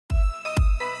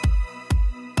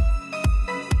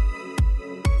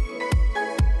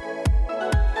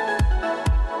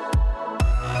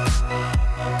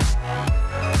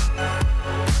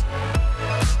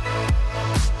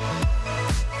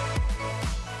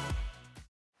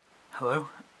Hello,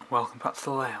 and welcome back to the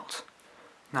layout.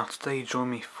 Now today join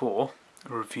me for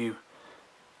a review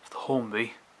of the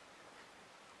Hornby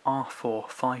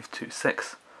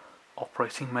R4526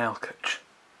 operating mail coach.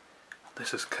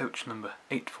 This is coach number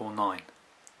 849,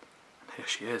 and here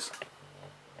she is.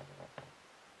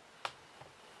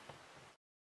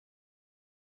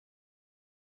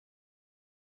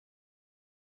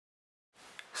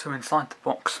 So inside the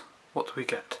box, what do we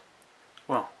get?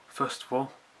 Well, first of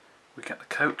all, we get the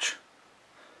coach,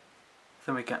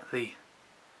 then we get the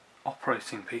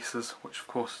operating pieces, which of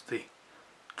course is the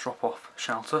drop-off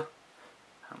shelter,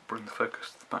 and bring the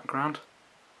focus to the background,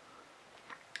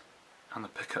 and the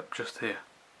pickup just here.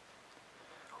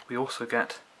 We also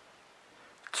get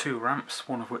two ramps,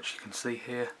 one of which you can see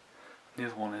here, and the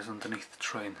other one is underneath the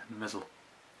train in the middle.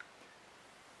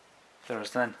 There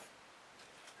is then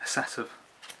a set of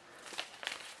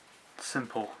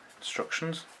simple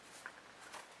instructions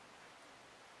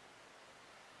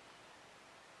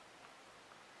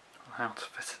on how to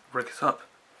rig it up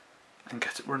and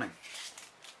get it running.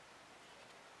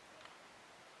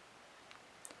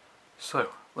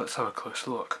 So let's have a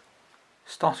closer look.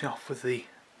 Starting off with the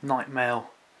night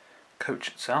mail coach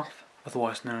itself,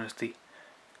 otherwise known as the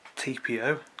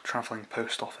TPO, Travelling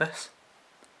Post Office.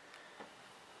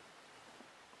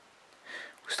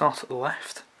 We start at the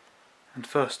left, and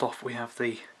first off we have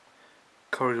the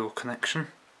corridor connection.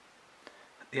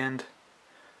 At the end,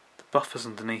 the buffers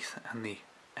underneath and the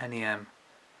NEM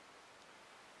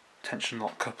tension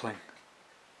lock coupling.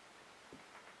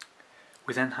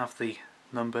 We then have the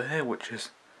number here, which is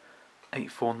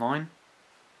 849, and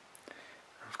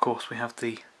of course we have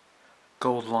the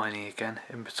gold lining again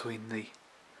in between the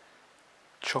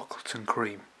chocolate and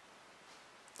cream.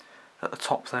 At the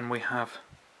top then we have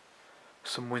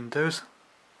some windows.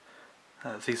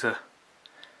 These are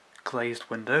glazed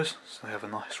windows, so they have a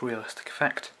nice realistic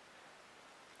effect.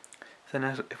 Then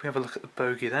if we have a look at the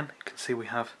bogie, then you can see we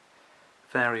have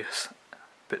various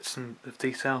bits of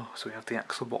detail. So we have the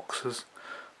axle boxes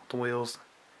on the wheels,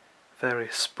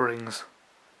 various springs,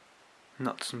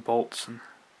 nuts and bolts, and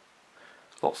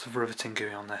lots of riveting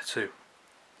going on there too.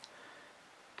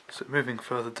 So moving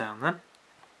further down then,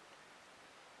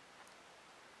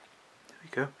 there we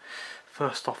go.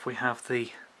 First off we have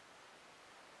the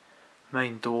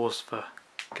main doors for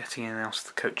getting in and out of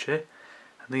the coach here,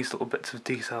 and these little bits of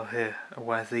detail here are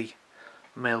where the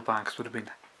mail bags would have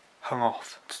been hung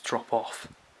off to drop off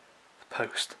the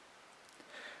post.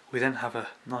 We then have a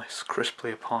nice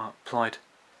crisply applied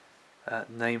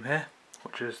name here,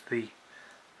 which is the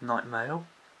Night Mail.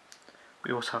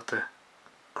 We also have the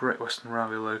Great Western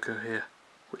Railway logo here,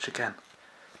 which again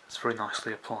is very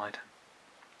nicely applied.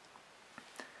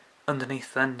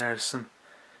 Underneath then there's some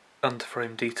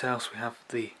underframe details. We have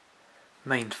the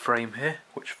main frame here,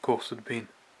 which of course would have been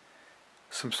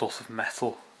some sort of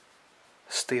metal,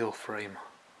 steel frame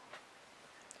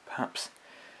perhaps.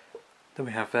 Then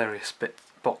we have various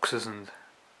boxes and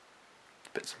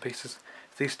bits and pieces.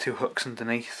 These two hooks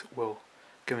underneath we'll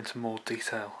go into more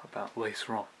detail about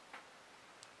later on.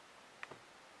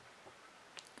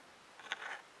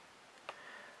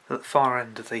 At the far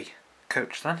end of the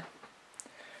coach then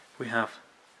we have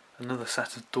another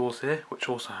set of doors here, which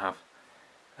also have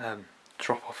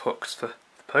drop-off hooks for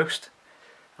the post,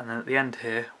 and then at the end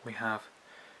here we have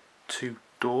two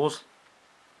doors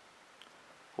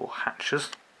or hatches.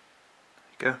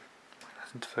 There you go, bring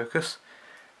that into focus,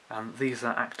 and these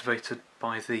are activated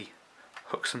by the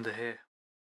hooks under here.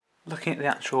 Looking at the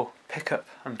actual pickup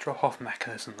and drop-off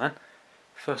mechanism then,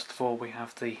 first of all we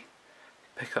have the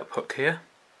pickup hook here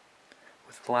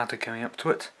with the ladder going up to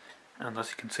it. And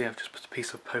as you can see, I've just put a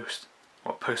piece of post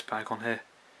bag on here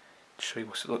to show you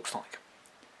what it looks like.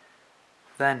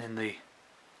 Then in the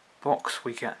box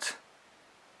we get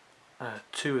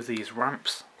two of these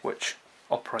ramps which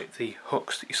operate the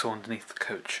hooks that you saw underneath the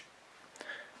coach.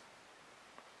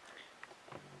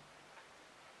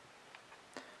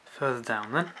 Further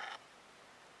down then,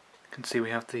 you can see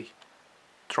we have the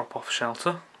drop-off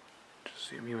shelter. Just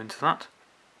zoom you into that.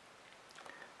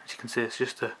 As you can see, it's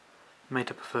just made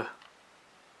up of a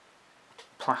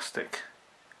plastic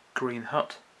green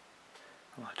hut,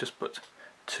 and I just put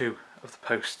two of the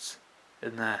posts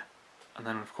in there, and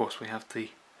then of course we have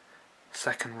the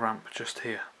second ramp just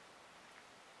here.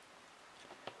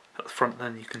 At the front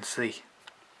then you can see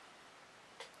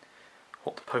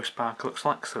what the post bag looks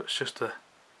like, so it's just a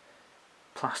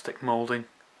plastic moulding,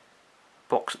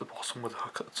 box at the bottom with a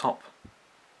hook at the top.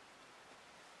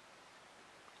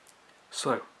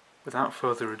 So without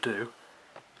further ado,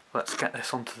 let's get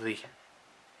this onto the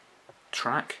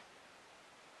track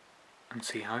and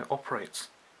see how it operates.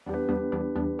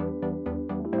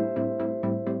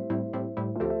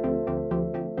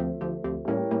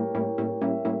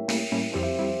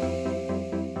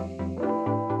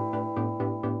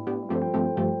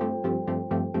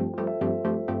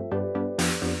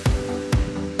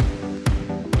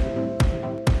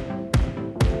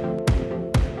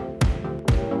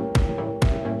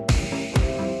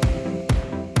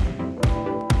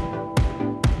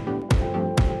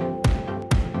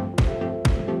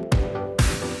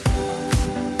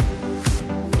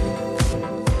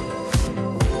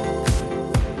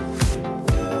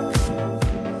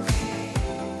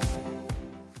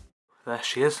 there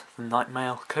she is, the Night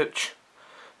Mail coach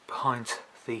behind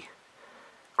the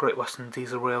Great Western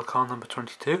Diesel Railcar number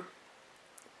 22.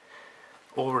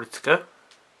 All ready to go.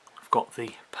 I've got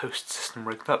the post system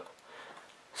rigged up.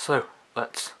 So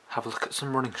let's have a look at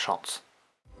some running shots.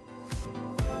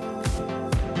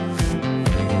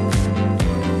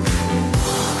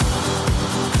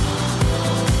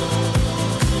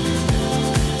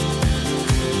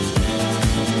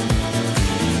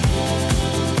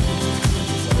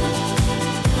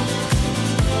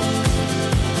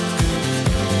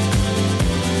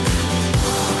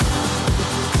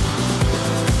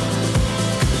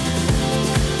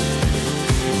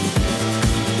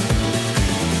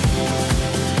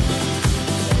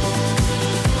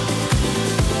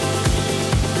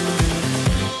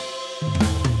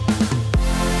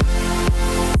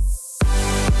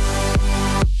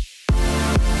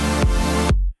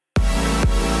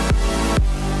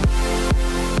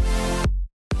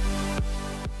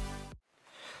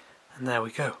 And there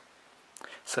we go.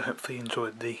 So hopefully you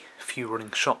enjoyed the few running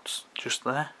shots just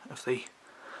there of the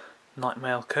Night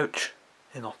Mail coach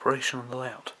in operation on the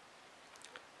layout.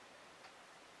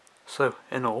 So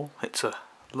in all, it's a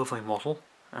lovely model,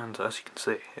 and as you can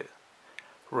see it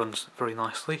runs very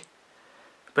nicely.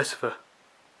 A bit of a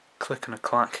click and a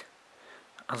clack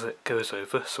as it goes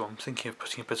over, so I'm thinking of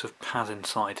putting a bit of pad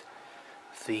inside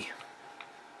the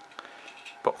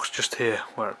box just here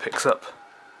where it picks up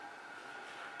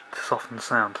to soften the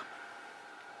sound.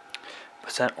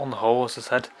 But on the whole, as I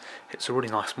said, it's a really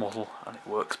nice model and it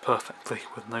works perfectly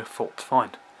with no fault to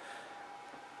find.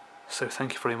 So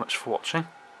thank you very much for watching.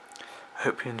 I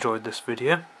hope you enjoyed this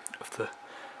video of the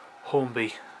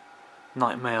Hornby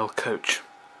Night Mail coach.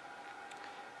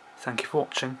 Thank you for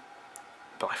watching.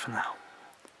 Bye for now.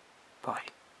 Bye.